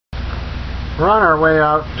We're on our way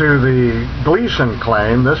out to the Gleason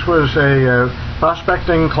claim. This was a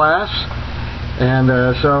prospecting class, and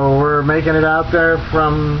so we're making it out there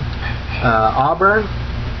from Auburn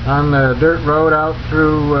on the dirt road out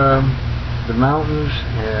through the mountains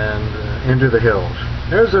and into the hills.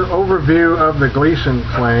 There's an overview of the Gleason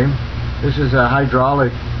claim. This is a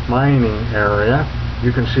hydraulic mining area.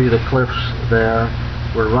 You can see the cliffs there.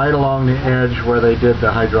 We're right along the edge where they did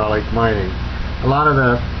the hydraulic mining. A lot of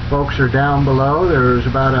the folks are down below. There's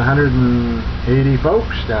about 180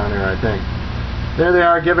 folks down there, I think. There they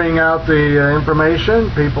are giving out the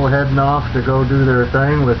information. People heading off to go do their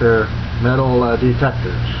thing with their metal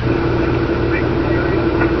detectors.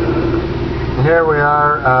 Here we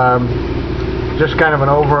are, just kind of an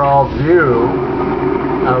overall view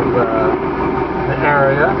of the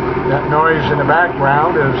area. That noise in the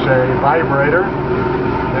background is a vibrator.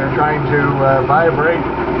 They're trying to vibrate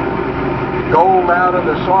gold out of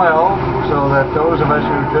the soil so that those of us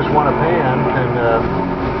who just want to pan can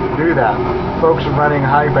do that. Folks are running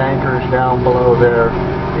high bankers down below there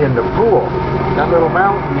in the pool. That little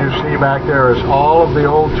mountain you see back there is all of the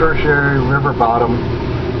old tertiary river bottom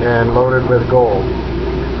and loaded with gold.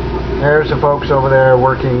 There's the folks over there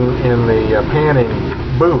working in the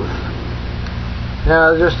panning booth.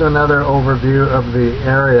 Now, just another overview of the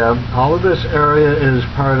area. All of this area is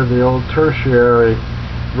part of the old tertiary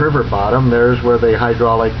river bottom. There's where they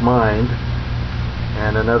hydraulic mined,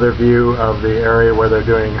 and another view of the area where they're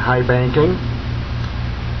doing high banking.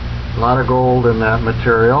 A lot of gold in that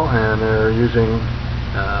material, and they're using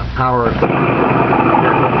power.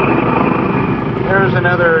 There's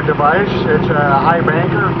another device. It's a high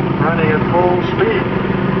banker running at full speed.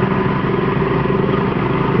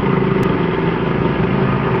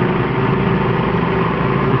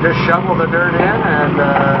 You just shovel the dirt in and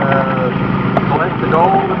collect the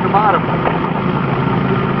gold at the bottom.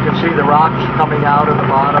 You can see the rocks coming out of the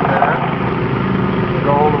bottom there. The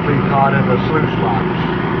gold will be caught in the sluice rocks.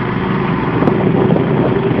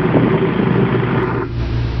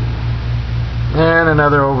 And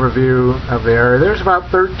another overview of the area. There's about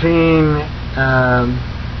 13,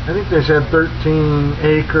 I think they said 13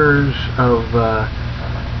 acres of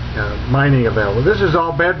mining available. This is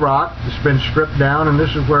all bedrock. It's been stripped down, and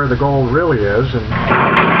this is where the gold really is. And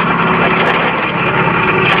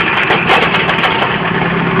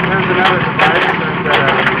there's another device that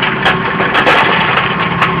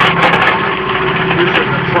uses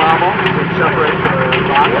a trommel to separate the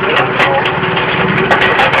rock from the gold.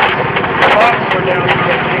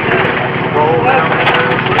 Roll down there.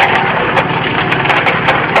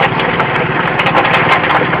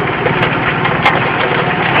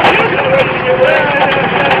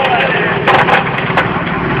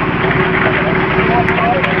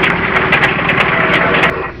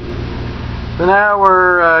 So now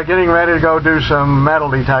we're getting ready to go do some metal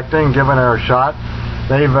detecting, giving it a shot.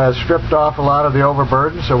 They've stripped off a lot of the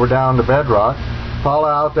overburden, so we're down to bedrock.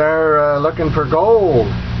 Paula out there looking for gold.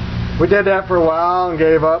 We did that for a while and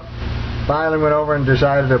gave up. Finally went over and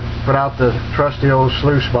decided to put out the trusty old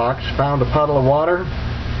sluice box. Found a puddle of water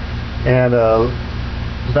and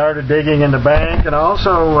started digging in the bank, and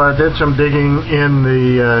also did some digging in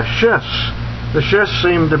the schists. The schists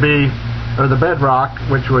seemed to be, or the bedrock,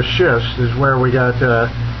 which was schist, is where we got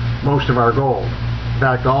most of our gold. In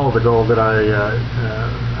fact, all of the gold that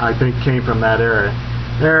I think came from that area.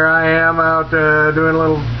 There I am out doing a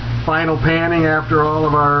little final panning after all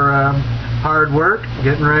of our hard work,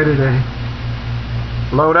 getting ready to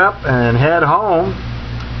load up and head home.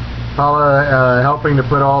 Paula helping to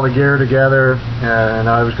put all the gear together, and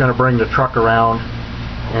I was going to bring the truck around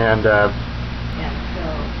and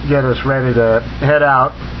get us ready to head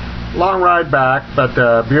out. Long ride back, but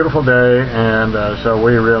beautiful day, and so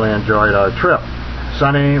we really enjoyed our trip.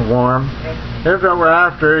 Sunny, warm. Here's what we're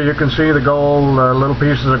after. You can see the gold, little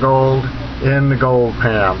pieces of gold in the gold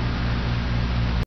pan.